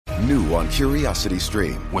New on Curiosity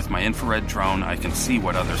Stream. With my infrared drone, I can see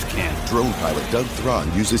what others can't. Drone pilot Doug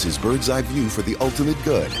Thron uses his bird's eye view for the ultimate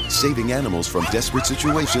good, saving animals from desperate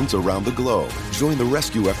situations around the globe. Join the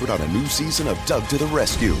rescue effort on a new season of Doug to the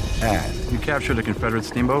Rescue. And you captured a Confederate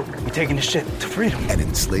steamboat? We're taking the ship to freedom. An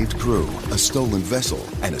enslaved crew, a stolen vessel,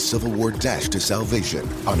 and a Civil War dash to salvation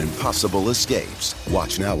on impossible escapes.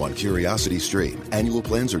 Watch now on Curiosity Stream. Annual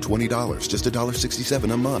plans are $20, just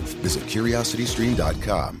 $1.67 a month. Visit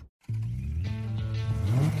CuriosityStream.com.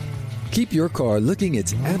 Keep your car looking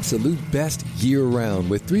its absolute best year-round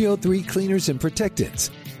with 303 cleaners and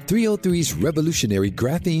protectants. 303's revolutionary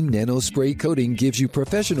graphene nano spray coating gives you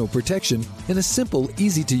professional protection in a simple,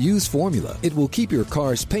 easy-to-use formula. It will keep your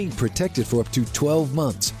car's paint protected for up to 12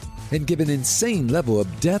 months and give an insane level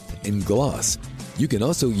of depth and gloss. You can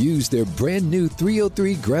also use their brand new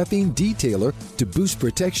 303 graphene detailer to boost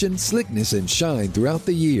protection, slickness, and shine throughout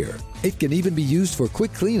the year. It can even be used for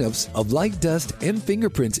quick cleanups of light dust and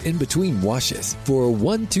fingerprints in between washes. For a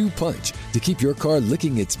 1-2 punch to keep your car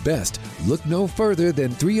looking its best, look no further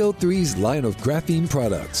than 303's line of graphene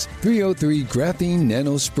products. 303 graphene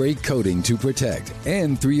nano spray coating to protect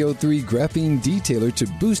and 303 graphene detailer to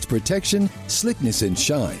boost protection, slickness, and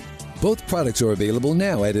shine. Both products are available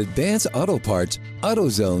now at Advance Auto Parts,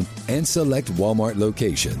 AutoZone, and select Walmart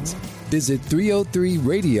locations. Visit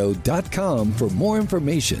 303radio.com for more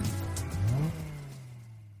information.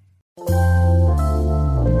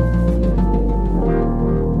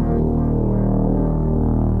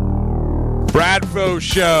 Bradfo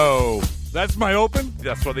Show. That's my open?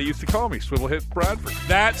 That's what they used to call me, Swivel Hit Bradford.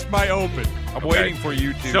 That's my open. I'm waiting for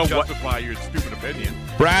you to justify your stupid opinion.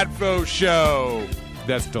 Bradfo Show.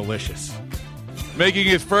 That's delicious. Making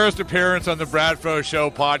his first appearance on the Bradfo Show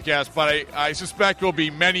podcast, but I suspect will be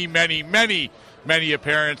many, many, many, many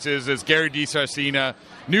appearances as Gary DiSarcina,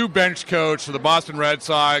 new bench coach for the Boston Red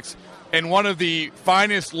Sox, and one of the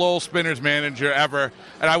finest Lowell Spinners manager ever.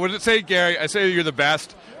 And I wouldn't say, Gary, I say you're the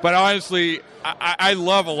best, but honestly, I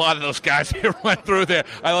love a lot of those guys that went through there.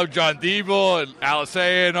 I love John Diebel and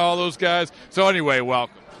Alisea and all those guys. So anyway,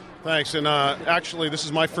 welcome. Thanks, and actually this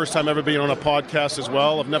is my first time ever being on a podcast as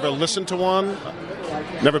well. I've never listened to one,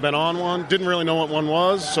 never been on one, didn't really know what one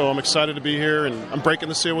was, so I'm excited to be here, and I'm breaking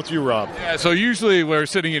the seal with you, Rob. Yeah, so usually we're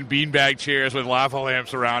sitting in beanbag chairs with lava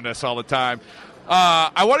lamps around us all the time.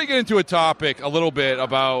 I want to get into a topic a little bit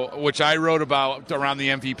about, which I wrote about around the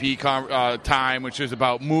MVP time, which is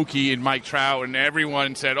about Mookie and Mike Trout, and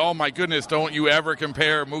everyone said, oh my goodness, don't you ever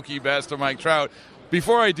compare Mookie Betts to Mike Trout.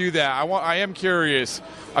 Before I do that, I am curious.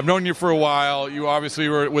 I've known you for a while. You obviously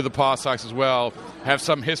were with the Paw Sox as well, have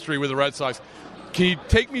some history with the Red Sox. Can you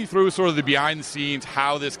take me through sort of the behind the scenes,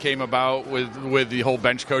 how this came about with the whole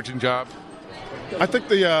bench coaching job? I think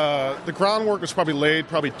the groundwork was probably laid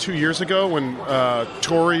 2 years ago when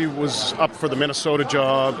Torrey was up for the Minnesota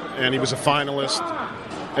job and he was a finalist.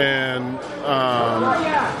 And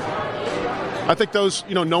I think those,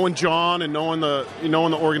 knowing John and knowing the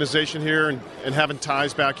organization here and having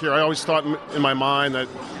ties back here, I always thought in my mind that,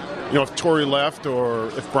 if Torrey left or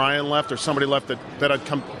if Brian left or somebody left, that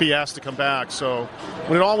I'd be asked to come back. So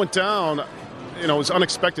when it all went down, it was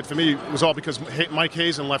unexpected for me. It was all because Mike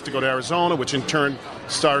Hazen left to go to Arizona, which in turn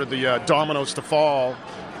started the dominoes to fall.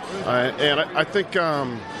 And I think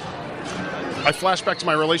I flash back to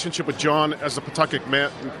my relationship with John as the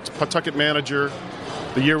Pawtucket manager,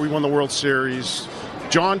 the year we won the World Series.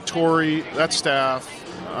 John, Torrey, that staff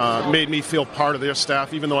made me feel part of their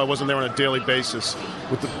staff, even though I wasn't there on a daily basis,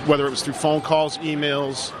 whether it was through phone calls,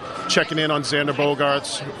 emails, checking in on Xander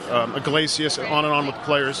Bogaerts, Iglesias, and on with the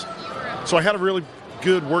players. So I had a really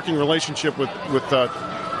good working relationship with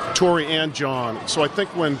Torrey and John. So I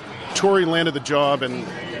think when Torrey landed the job in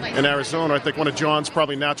Arizona, I think one of John's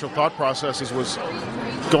probably natural thought processes was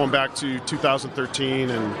going back to 2013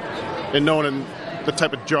 and knowing the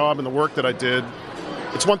type of job and the work that I did.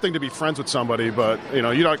 It's one thing to be friends with somebody, but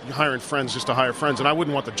you're not hiring friends just to hire friends. And I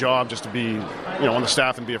wouldn't want the job just to be on the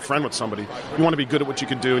staff and be a friend with somebody. You want to be good at what you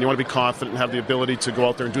can do, and you want to be confident and have the ability to go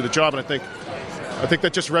out there and do the job. And I think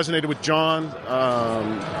that just resonated with John.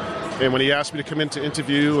 And when he asked me to come in to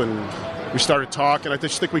interview and we started talking, I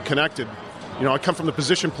just think we connected. I come from the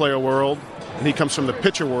position player world, and he comes from the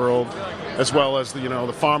pitcher world, as well as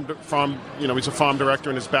the farm. He's a farm director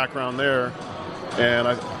in his background there, and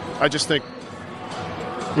I just think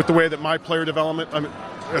with the way that my player development,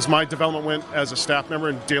 as my development went as a staff member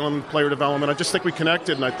and dealing with player development, I just think we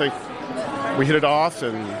connected, and I think we hit it off.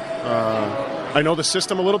 And I know the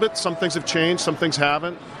system a little bit. Some things have changed, some things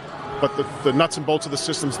haven't, but the nuts and bolts of the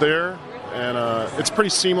system's there, and it's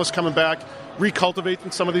pretty seamless coming back,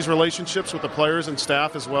 recultivating some of these relationships with the players and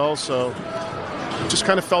staff as well. So just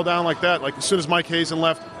kind of fell down like that. Like as soon as Mike Hazen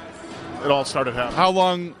left, it all started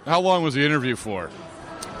happening. How long was the interview for?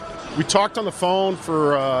 We talked on the phone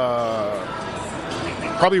for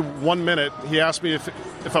probably 1 minute. He asked me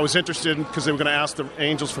if I was interested because they were going to ask the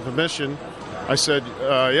Angels for permission. I said,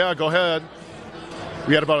 yeah, go ahead.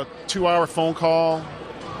 We had about a 2-hour phone call.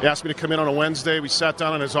 He asked me to come in on a Wednesday. We sat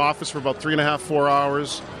down in his office for about 3.5, 4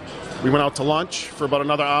 hours. We went out to lunch for about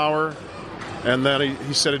another hour, and then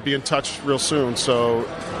he said he'd be in touch real soon. So,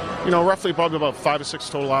 roughly probably about 5 or 6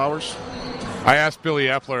 total hours. I asked Billy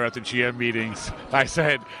Epler at the GM meetings. I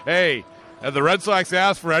said, hey, have the Red Sox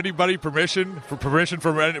asked for anybody permission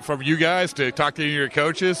from you guys to talk to any of your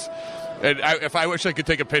coaches? And I wish I could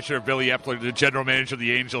take a picture of Billy Epler, the general manager of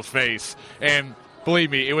the Angels' face. And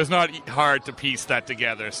believe me, it was not hard to piece that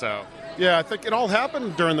together. So yeah, I think it all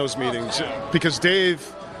happened during those meetings because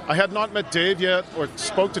Dave, I had not met Dave yet or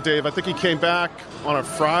spoke to Dave. I think he came back on a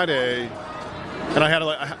Friday, and I had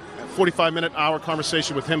a 45-minute hour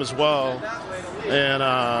conversation with him as well. And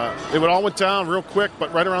it all went down real quick,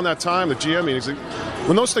 but right around that time, the GM meetings,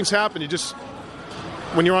 when those things happen, you just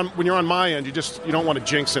when you're on my end, you don't want to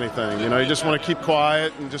jinx anything. You just want to keep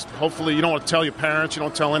quiet and just hopefully you don't want to tell your parents, you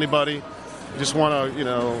don't tell anybody. You just want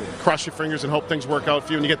to, cross your fingers and hope things work out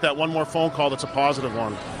for you, and you get that one more phone call that's a positive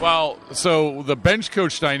one. Well, so the bench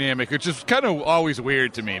coach dynamic, which is kind of always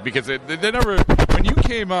weird to me because they never. When you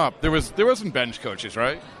came up, there wasn't bench coaches,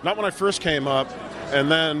 right? Not when I first came up,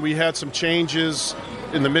 and then we had some changes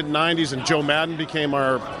in the mid '90s, and Joe Madden became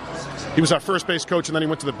he was our first base coach, and then he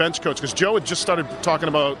went to the bench coach because Joe had just started talking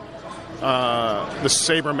about the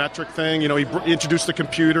sabermetric thing. He introduced the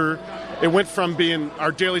computer. It went from being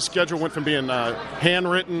our daily schedule went from being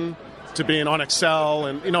handwritten to being on Excel,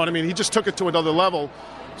 and he just took it to another level.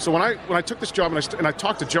 So when I took this job and I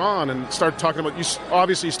talked to John and started talking about you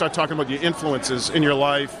start talking about your influences in your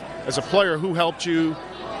life as a player, who helped you,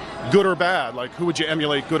 good or bad. Like who would you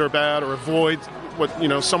emulate, good or bad, or avoid what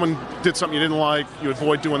someone did something you didn't like, you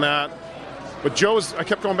avoid doing that. But I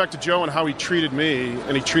kept going back to Joe and how he treated me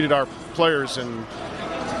and he treated our players, and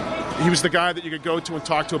he was the guy that you could go to and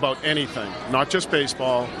talk to about anything, not just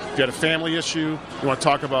baseball. If you had a family issue, you want to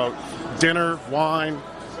talk about dinner, wine,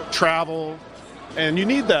 travel, and you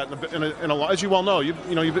need that in a as you well know.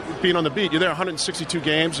 You've been on the beat. You're there 162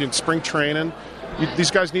 games. You're in spring training.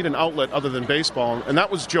 These guys need an outlet other than baseball, and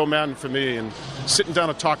that was Joe Madden for me. And sitting down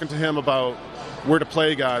and talking to him about where to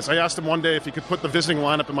play guys. I asked him one day if he could put the visiting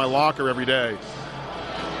lineup in my locker every day.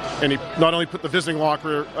 And he not only put the visiting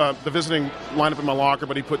lineup in my locker,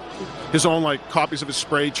 but he put his own copies of his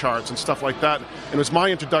spray charts and stuff like that. And it was my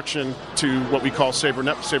introduction to what we call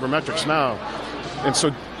sabermetrics now. And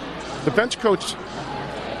so the bench coach,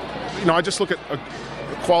 I just look at a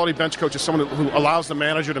quality bench coach as someone who allows the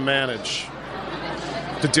manager to manage,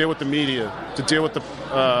 to deal with the media, to deal with the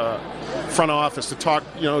front office, to talk,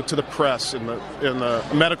 to the press and the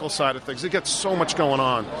medical side of things. It gets so much going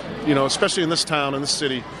on, especially in this town, in this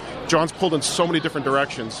city. John's pulled in so many different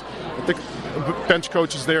directions. I think a bench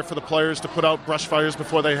coach is there for the players to put out brush fires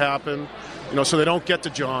before they happen, so they don't get to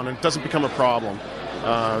John and it doesn't become a problem.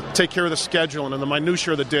 Take care of the schedule and the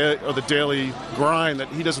minutiae of the daily grind that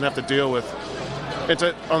he doesn't have to deal with.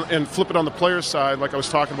 And flip it on the players' side, like I was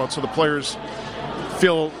talking about, so the players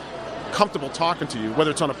feel comfortable talking to you,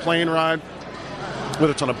 whether it's on a plane ride,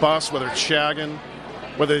 whether it's on a bus, whether it's shagging,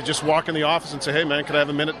 whether they just walk in the office and say, hey, man, can I have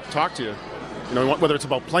a minute to talk to you? Whether it's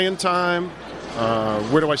about playing time,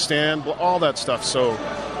 where do I stand, all that stuff. So,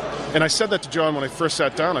 and I said that to John when I first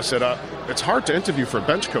sat down. I said, it's hard to interview for a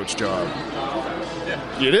bench coach job.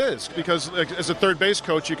 It is, because as a third base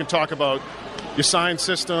coach, you can talk about your sign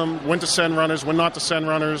system, when to send runners, when not to send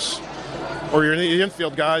runners. Or you're an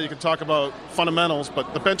infield guy, you can talk about fundamentals,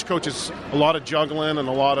 but the bench coach is a lot of juggling and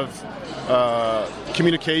a lot of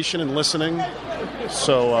communication and listening.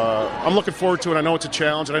 So I'm looking forward to it. I know it's a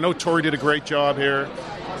challenge, and I know Torey did a great job here.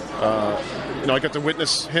 I got to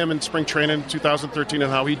witness him in spring training in 2013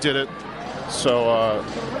 and how he did it. So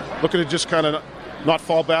looking to just kind of not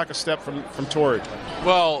fall back a step from Torey.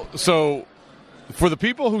 Well, so for the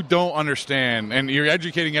people who don't understand, and you're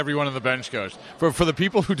educating everyone on the bench coach, for the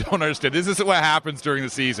people who don't understand, this is what happens during the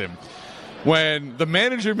season. When the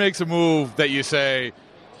manager makes a move that you say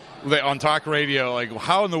on talk radio,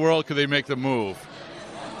 how in the world could they make the move?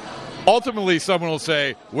 Ultimately, someone will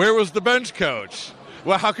say, where was the bench coach?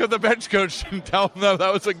 Well, how could the bench coach tell them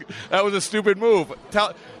that was a stupid move?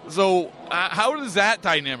 So how does that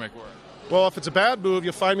dynamic work? Well, if it's a bad move,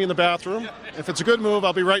 you'll find me in the bathroom. If it's a good move,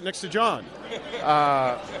 I'll be right next to John.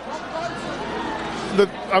 I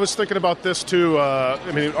was thinking about this, too.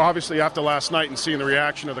 Obviously, after last night and seeing the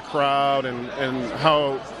reaction of the crowd and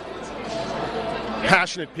how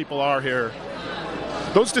passionate people are here,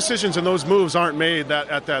 those decisions and those moves aren't made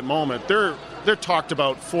at that moment. They're talked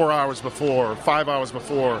about 4 hours before, 5 hours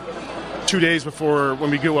before, 2 days before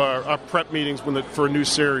when we do our prep meetings for a new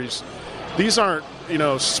series. These aren't,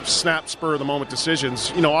 snap, spur of the moment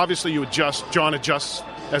decisions. Obviously you adjust. John adjusts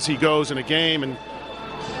as he goes in a game, and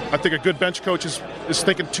I think a good bench coach is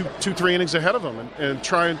thinking 2-3 innings ahead of him and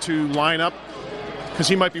trying to line up, because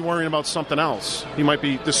he might be worrying about something else.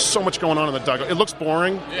 There's so much going on in the dugout. It looks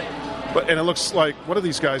boring. Yeah. And it looks like, what are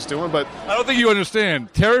these guys doing? But I don't think you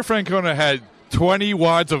understand. Terry Francona had 20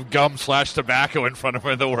 wads of gum/tobacco in front of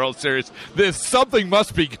him in the World Series. Something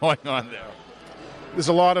must be going on there. There's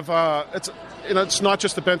a lot of it's not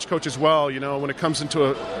just the bench coach as well. When it comes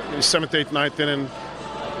into a 7th, 8th, 9th inning.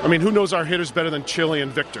 I mean, who knows our hitters better than Chili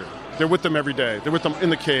and Victor? They're with them every day. They're with them in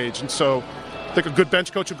the cage, and so I think a good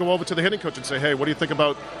bench coach would go over to the hitting coach and say, "Hey, what do you think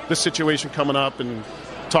about this situation coming up?" And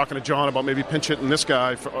talking to John about maybe pinch hitting this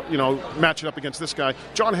guy, match it up against this guy.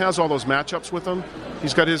 John has all those matchups with him.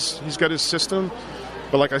 He's got his system.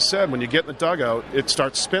 But like I said, when you get in the dugout, it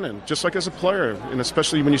starts spinning, just like as a player. And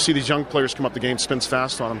especially when you see these young players come up, the game spins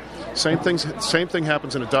fast on them. Same thing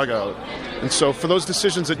happens in a dugout. And so for those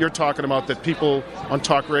decisions that you're talking about, that people on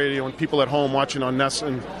talk radio and people at home watching on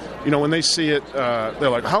NESN, when they see it, they're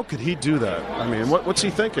like, how could he do that? I mean, what's he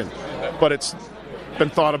thinking? But it's been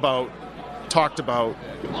thought about, talked about,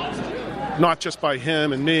 not just by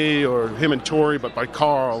him and me or him and Torrey, but by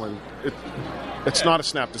Carl, and it's not a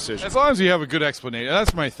snap decision. As long as you have a good explanation.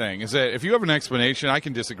 That's my thing, is that if you have an explanation, I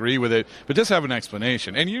can disagree with it, but just have an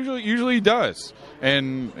explanation. And usually he does.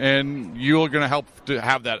 And you're going to help to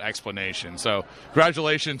have that explanation. So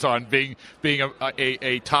congratulations on being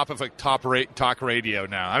a top of a talk radio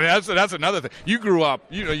now. I mean, that's another thing. You grew up,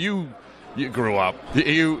 You grew up.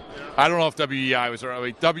 I don't know if WEI was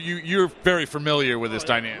early. You're very familiar with this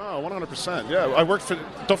dynamic. No, 100%. Yeah,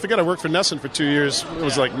 don't forget, I worked for NESN for 2 years. It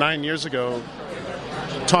was like 9 years ago.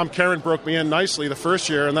 Tom Karen broke me in nicely the first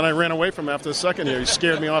year, and then I ran away from him after the second year. He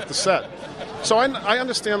scared me off the set. So I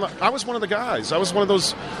understand. I was one of the guys. I was one of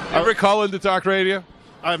those. Ever call into talk radio?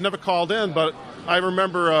 I've never called in, but I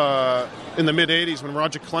remember in the mid-'80s when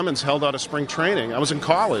Roger Clemens held out of spring training. I was in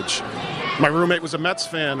college. My roommate was a Mets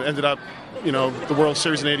fan, ended up, the World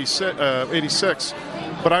Series in 86.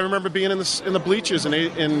 But I remember being in the bleachers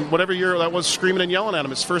in whatever year that was, screaming and yelling at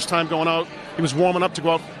him. His first time going out, he was warming up to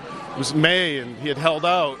go out. It was May, and he had held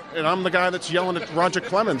out. And I'm the guy that's yelling at Roger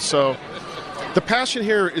Clemens. So the passion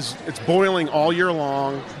here it's boiling all year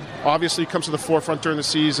long. Obviously, it comes to the forefront during the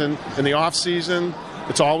season. In the off-season,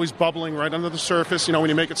 it's always bubbling right under the surface. When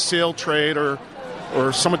you make a sale trade or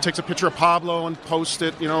someone takes a picture of Pablo and posts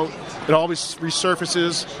it, it always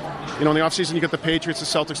resurfaces. In the offseason, you get the Patriots, the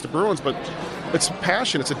Celtics, the Bruins, but it's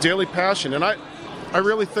passion. It's a daily passion. And I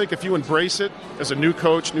really think if you embrace it as a new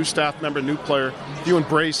coach, new staff member, new player, if you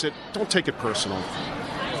embrace it, don't take it personal.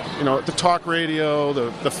 The talk radio,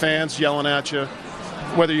 the fans yelling at you,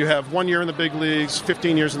 whether you have 1 year in the big leagues,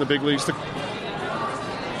 15 years in the big leagues,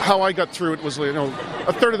 how I got through it was,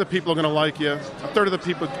 a third of the people are going to like you, a third of the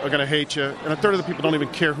people are going to hate you, and a third of the people don't even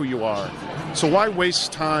care who you are. So why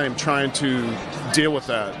waste time trying to deal with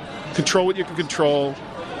that? Control what you can control.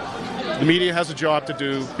 The media has a job to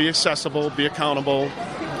do. Be accessible, be accountable,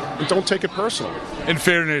 and don't take it personal. In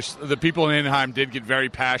fairness, the people in Anaheim did get very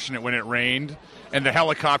passionate when it rained, and the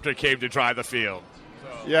helicopter came to dry the field.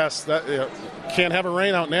 Yes, can't have a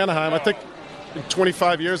rain out in Anaheim. I think in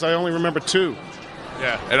 25 years I only remember 2.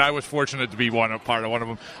 Yeah, and I was fortunate to be part of one of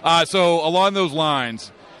them. So along those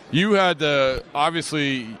lines, you had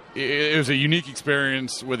obviously it was a unique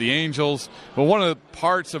experience with the Angels, but one of the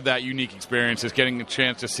parts of that unique experience is getting a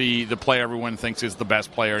chance to see the player everyone thinks is the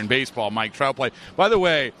best player in baseball, Mike Trout, play. By the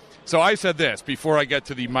way, so I said this before I get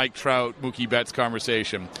to the Mike Trout, Mookie Betts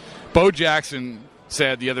conversation. Bo Jackson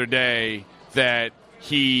said the other day that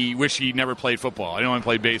he wished he never played football. I only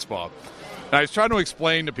played baseball. And I was trying to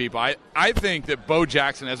explain to people, I think that Bo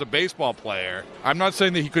Jackson, as a baseball player, I'm not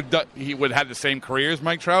saying that he would have the same career as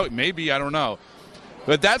Mike Trout. Maybe, I don't know.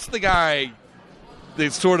 But that's the guy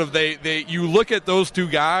that sort of, you look at those two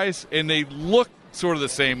guys, and they look sort of the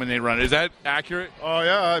same when they run. Is that accurate? Oh,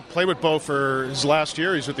 yeah. I played with Bo for his last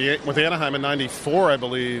year. He's with Anaheim in 94, I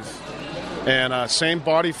believe. And same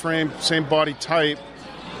body frame, same body type.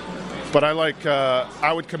 But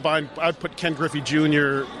I'd put Ken Griffey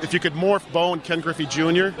Jr. If you could morph Bo and Ken Griffey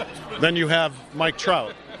Jr., then you have Mike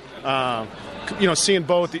Trout. Seeing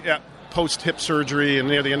Bo at post-hip surgery and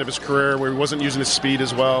near the end of his career where he wasn't using his speed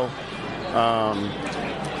as well.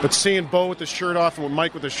 But seeing Bo with his shirt off and with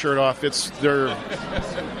Mike with his shirt off, they're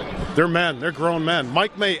men. They're grown men.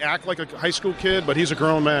 Mike may act like a high school kid, but he's a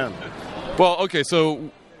grown man. Well, okay, so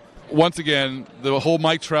once again, the whole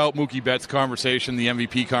Mike Trout, Mookie Betts conversation, the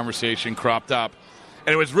MVP conversation cropped up,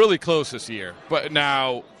 and it was really close this year. But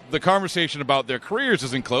now the conversation about their careers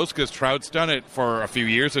isn't close because Trout's done it for a few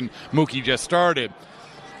years and Mookie just started.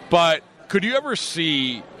 But could you ever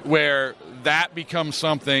see where that becomes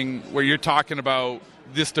something where you're talking about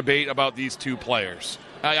this debate about these two players?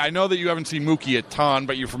 I know that you haven't seen Mookie a ton,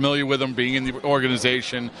 but you're familiar with him being in the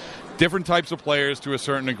organization. Different types of players to a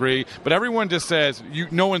certain degree, but everyone just says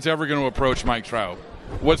no one's ever going to approach Mike Trout.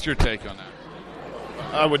 What's your take on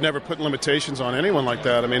that? I would never put limitations on anyone like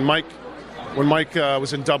that. I mean, when Mike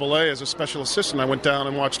was in Double-A as a special assistant, I went down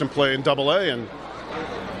and watched him play in Double-A, and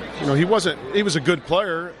he was a good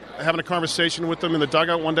player. Having a conversation with him in the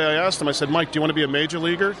dugout one day, I asked him, I said, Mike, do you want to be a major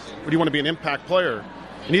leaguer or do you want to be an impact player?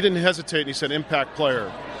 And he didn't hesitate, and he said impact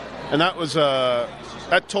player. And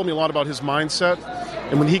that told me a lot about his mindset.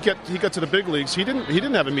 And when he got to the big leagues, he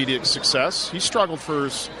didn't have immediate success. He struggled for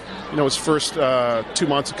his first 2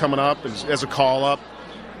 months of coming up as a call-up.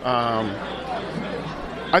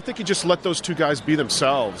 I think you just let those two guys be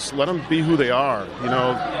themselves. Let them be who they are.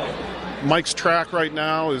 Mike's track right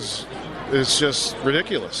now is just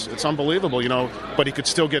ridiculous. It's unbelievable, but he could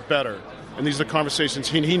still get better. And these are the conversations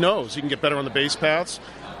he knows. He can get better on the base paths.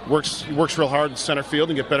 He works real hard in center field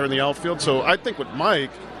and get better in the outfield. So I think with Mike,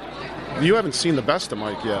 you haven't seen the best of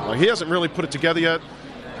Mike yet. Like, he hasn't really put it together yet.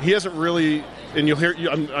 He hasn't really, and you'll hear,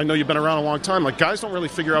 I know you've been around a long time, like guys don't really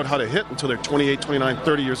figure out how to hit until they're 28, 29,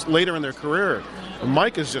 30 years later in their career. And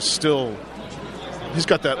Mike is just still, he's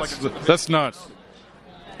got that. That's nuts.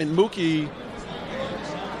 And Mookie,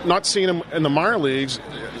 not seeing him in the minor leagues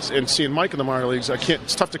and seeing Mike in the minor leagues,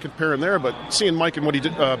 it's tough to compare him there, but seeing Mike and what he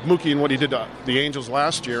did, Mookie and what he did to the Angels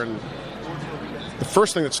last year, and the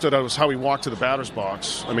first thing that stood out was how he walked to the batter's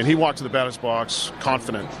box. I mean, he walked to the batter's box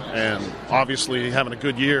confident and obviously having a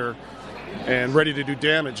good year and ready to do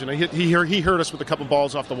damage. And he hurt us with a couple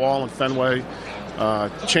balls off the wall in Fenway,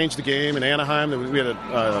 changed the game in Anaheim. We had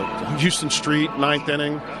a Houston Street, 9th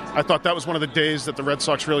inning. I thought that was one of the days that the Red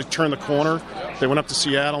Sox really turned the corner. They went up to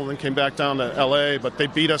Seattle and then came back down to L.A., but they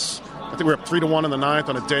beat us. I think we were up 3-1 in the 9th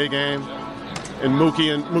on a day game. And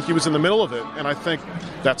Mookie was in the middle of it. And I think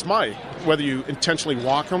that's Mike. Whether you intentionally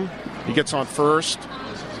walk him, he gets on first.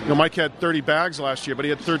 Mike had 30 bags last year, but he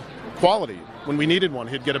had third quality. When we needed one,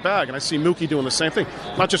 he'd get a bag. And I see Mookie doing the same thing.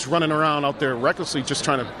 Not just running around out there recklessly, just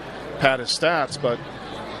trying to pad his stats, but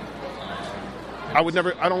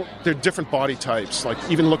they're different body types. Like,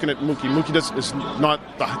 even looking at Mookie doesn't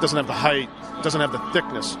have the height, doesn't have the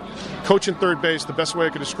thickness. Coaching third base, the best way I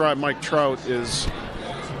could describe Mike Trout is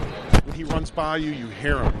when he runs by you, you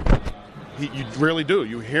hear him. You really do.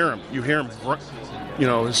 You hear him.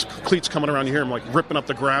 His cleats coming around. You hear him like ripping up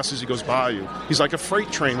the grass as he goes by you. He's like a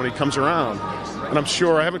freight train when he comes around. And I'm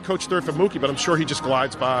sure, I haven't coached third for Mookie, but I'm sure he just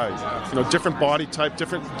glides by. Different body type,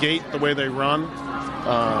 different gait, the way they run.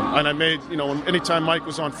 And I made, anytime Mike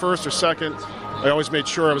was on first or second, I always made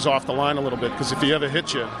sure I was off the line a little bit, because if he ever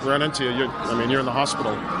hit you, run into you, you're in the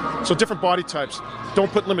hospital. So different body types.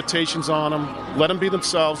 Don't put limitations on them. Let them be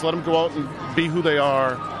themselves. Let them go out and be who they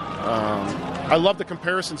are. I love the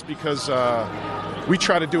comparisons because we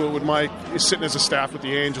try to do it with Mike sitting as a staff with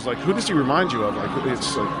the Angels. Like, who does he remind you of? Like,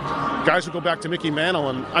 it's guys who go back to Mickey Mantle,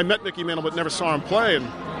 and I met Mickey Mantle but never saw him play, and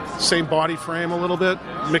same body frame a little bit.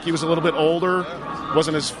 Mickey was a little bit older,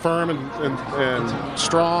 wasn't as firm and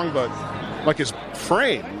strong, but like his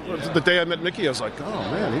frame. The day I met Mickey, I was like,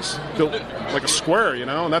 oh man, he's built like a square,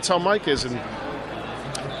 and that's how Mike is. And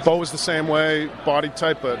Bo was the same way, body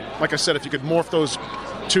type, but like I said, if you could morph those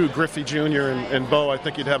two, Griffey Jr. and Bo, I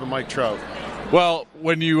think you'd have a Mike Trout. Well,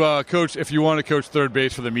 when you if you want to coach third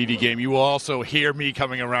base for the meaty game, you will also hear me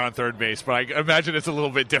coming around third base, but I imagine it's a little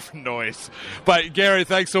bit different noise. But Gary,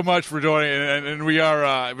 thanks so much for joining, and we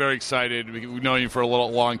are very excited. We've known you for a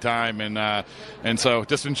long time, and so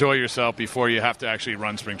just enjoy yourself before you have to actually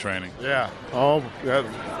run spring training. Yeah. Oh,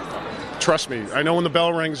 yeah. Trust me. I know when the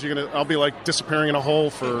bell rings, I'll be like disappearing in a hole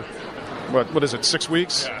for what is it, 6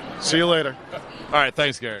 weeks? Yeah. See you later. All right,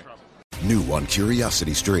 thanks, Gary. New on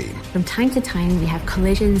Curiosity Stream. From time to time, we have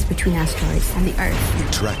collisions between asteroids and the Earth.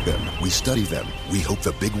 We track them. We study them. We hope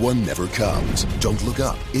the big one never comes. Don't look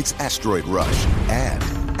up. It's Asteroid Rush. And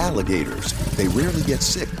alligators. They rarely get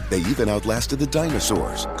sick. They even outlasted the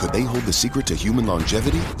dinosaurs. Could they hold the secret to human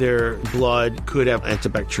longevity? Their blood could have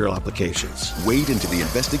antibacterial applications. Wade into the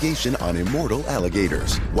investigation on immortal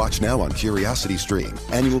alligators. Watch now on Curiosity Stream.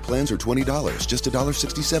 Annual plans are $20, just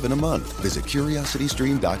 $1.67 a month. Visit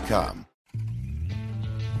CuriosityStream.com.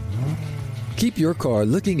 Keep your car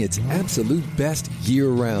looking its absolute best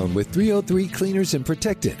year-round with 303 Cleaners and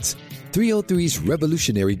Protectants. 303's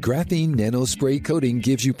revolutionary graphene nanospray coating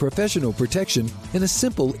gives you professional protection in a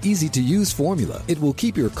simple, easy-to-use formula. It will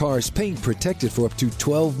keep your car's paint protected for up to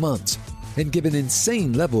 12 months and give an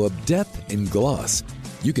insane level of depth and gloss.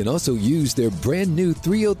 You can also use their brand new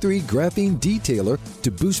 303 graphene detailer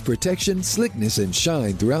to boost protection, slickness, and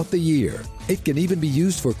shine throughout the year. It can even be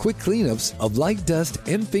used for quick cleanups of light dust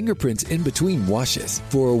and fingerprints in between washes.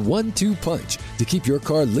 For a 1-2 punch to keep your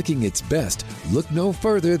car looking its best, look no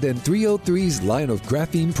further than 303's line of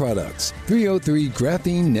graphene products. 303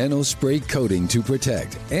 graphene nanospray coating to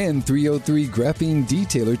protect and 303 graphene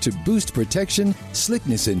detailer to boost protection,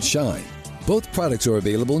 slickness, and shine. Both products are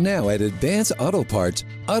available now at Advance Auto Parts,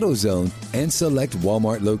 AutoZone, and select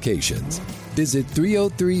Walmart locations. Visit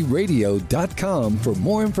 303radio.com for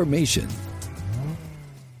more information.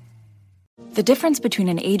 The difference between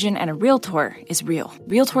an agent and a realtor is real.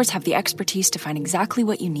 Realtors have the expertise to find exactly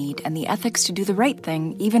what you need and the ethics to do the right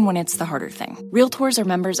thing, even when it's the harder thing. Realtors are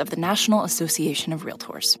members of the National Association of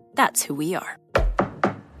Realtors. That's who we are.